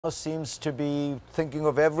seems to be thinking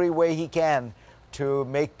of every way he can to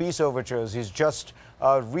make peace overtures. He's just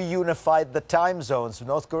reunified the time zones.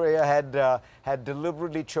 North Korea had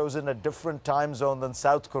deliberately chosen a different time zone than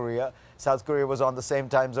South Korea. South Korea was on the same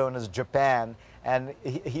time zone as Japan, and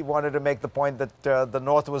he wanted to make the point that the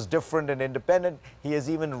North was different and independent. He has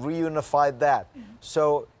even reunified that.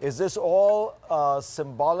 So is this all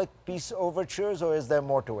symbolic peace overtures, or is there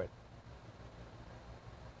more to it?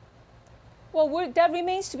 Well, that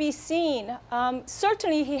remains to be seen.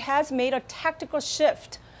 Certainly, he has made a tactical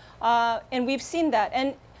shift, and we've seen that.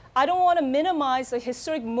 And I don't want to minimize the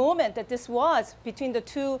historic moment that this was between the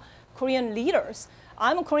two Korean leaders.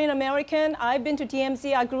 I'm a Korean American. I've been to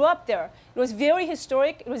DMZ. I grew up there. It was very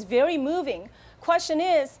historic. It was very moving. Question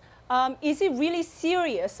is he really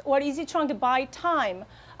serious, or is he trying to buy time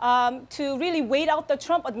to really wait out the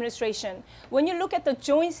Trump administration? When you look at the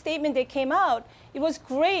joint statement that came out, it was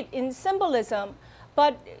great in symbolism,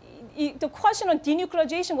 but the question on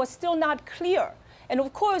denuclearization was still not clear. And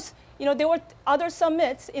of course, you know, there were other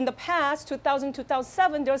summits in the past, 2000,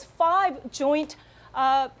 2007. There was 5 joint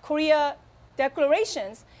Korea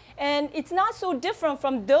declarations, and it's not so different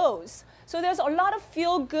from those. So there's a lot of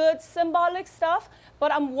feel-good, symbolic stuff,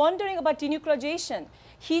 but I'm wondering about denuclearization.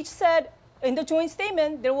 He said in the joint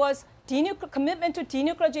statement there was commitment to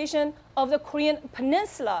denuclearization of the Korean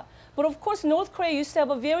peninsula. But of course, North Korea used to have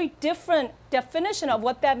a very different definition of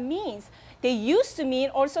what that means. They used to mean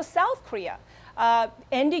also South Korea,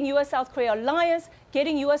 ending U.S.-South Korea alliance,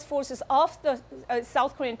 getting U.S. forces off the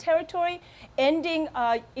South Korean territory, ending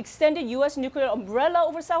extended U.S. nuclear umbrella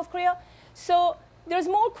over South Korea. So there's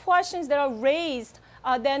more questions that are raised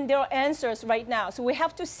than there are answers right now. So we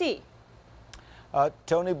have to see.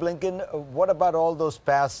 Tony Blinken, what about all those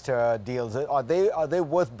past deals? Are they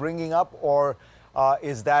worth bringing up, or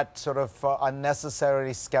is that sort of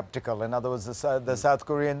unnecessarily skeptical? In other words,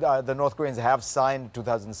 the North Koreans have signed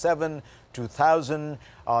 2007, 2000.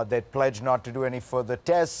 They pledged not to do any further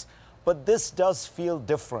tests. But this does feel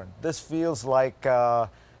different. This feels like,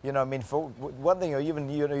 you know, I mean, for one thing, or even,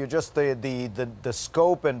 you know, just the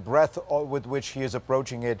scope and breadth with which he is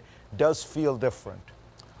approaching it does feel different.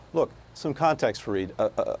 Look, some context, Fareed.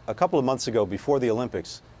 A couple of months ago, before the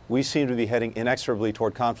Olympics, we seemed to be heading inexorably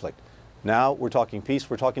toward conflict. Now we're talking peace,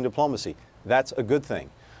 we're talking diplomacy. That's a good thing.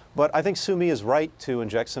 But I think Sumi is right to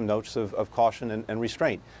inject some notes of caution and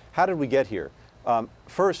restraint. How did we get here?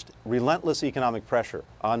 First, relentless economic pressure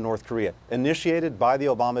on North Korea, initiated by the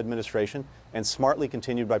Obama administration and smartly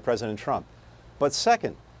continued by President Trump. But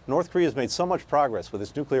second, North Korea has made so much progress with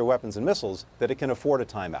its nuclear weapons and missiles that it can afford a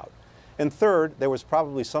timeout. And third, there was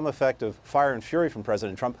probably some effect of fire and fury from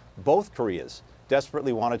President Trump. Both Koreas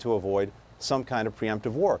desperately wanted to avoid some kind of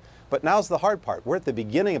preemptive war. But now's the hard part. We're at the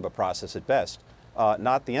beginning of a process at best,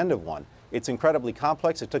 not the end of one. It's incredibly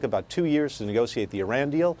complex. It took about 2 years to negotiate the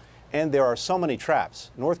Iran deal, and there are so many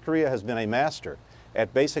traps. North Korea has been a master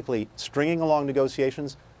at basically stringing along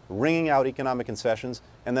negotiations, wringing out economic concessions,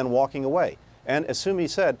 and then walking away. And as Sumi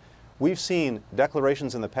said, we've seen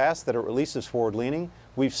declarations in the past that are at least as forward-leaning.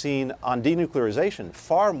 We've seen on denuclearization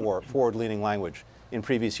far more forward-leaning language in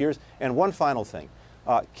previous years. And one final thing.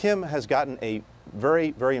 Kim has gotten a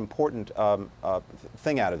very, very important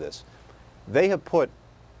thing out of this. They have put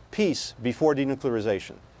peace before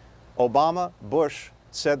denuclearization. Obama, Bush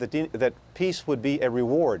said that peace would be a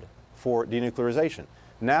reward for denuclearization.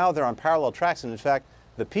 Now they're on parallel tracks, and in fact,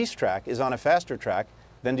 the peace track is on a faster track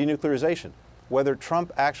than denuclearization. Whether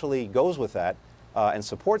Trump actually goes with that and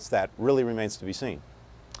supports that really remains to be seen.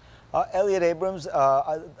 Elliot Abrams,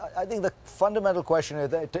 I think the fundamental question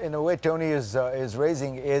that, in a way, Tony is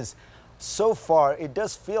raising is, so far, it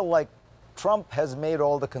does feel like Trump has made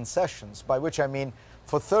all the concessions, by which I mean,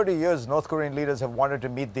 for 30 years, North Korean leaders have wanted to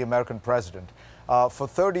meet the American president. For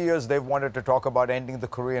 30 years, they've wanted to talk about ending the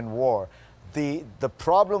Korean War. The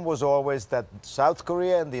problem was always that South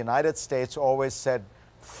Korea and the United States always said,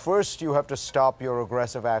 first you have to stop your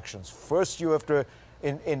aggressive actions. First you have to,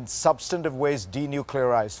 in substantive ways,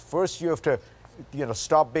 denuclearize. First you have to, you know,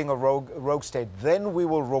 stop being a rogue state. Then we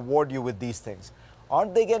will reward you with these things.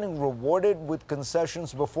 Aren't they getting rewarded with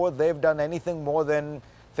concessions before they've done anything more than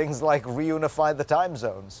things like reunify the time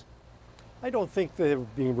zones? I don't think they're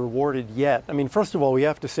being rewarded yet. I mean, first of all, we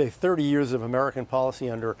have to say 30 years of American policy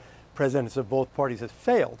under presidents of both parties has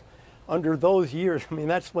failed. Under those years, I mean,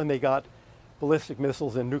 that's when they got ballistic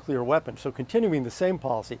missiles and nuclear weapons. So continuing the same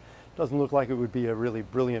policy doesn't look like it would be a really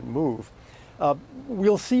brilliant move.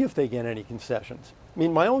 We'll see if they get any concessions. I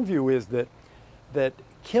mean, my own view is that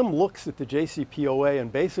Kim looks at the JCPOA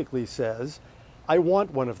and basically says, I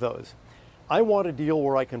want one of those. I want a deal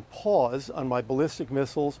where I can pause on my ballistic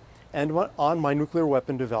missiles and on my nuclear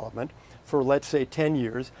weapon development for, let's say, 10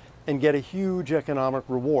 years and get a huge economic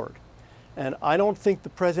reward. And I don't think the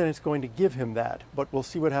president's going to give him that, but we'll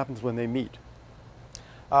see what happens when they meet.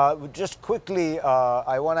 Just quickly,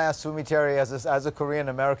 I want to ask Sumi Terry, as a Korean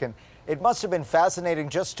American, it must have been fascinating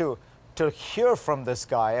just to hear from this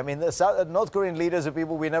guy. I mean, the North Korean leaders are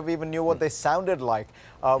people we never even knew what they sounded like.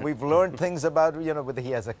 We've learned things about, whether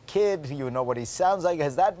he has a kid, you know what he sounds like.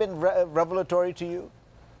 Has that been revelatory to you?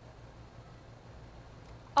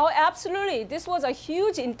 Oh, absolutely. This was a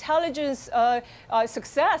huge intelligence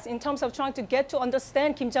success in terms of trying to get to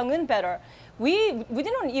understand Kim Jong-un better. We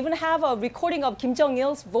didn't even have a recording of Kim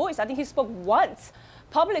Jong-il's voice. I think he spoke once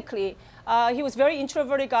publicly. He was a very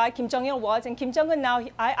introverted guy, Kim Jong-il was, and Kim Jong-un now,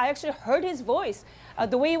 I actually heard his voice,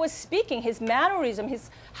 the way he was speaking, his mannerism,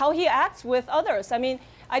 how he acts with others. I mean,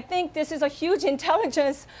 I think this is a huge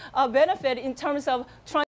intelligence benefit in terms of trying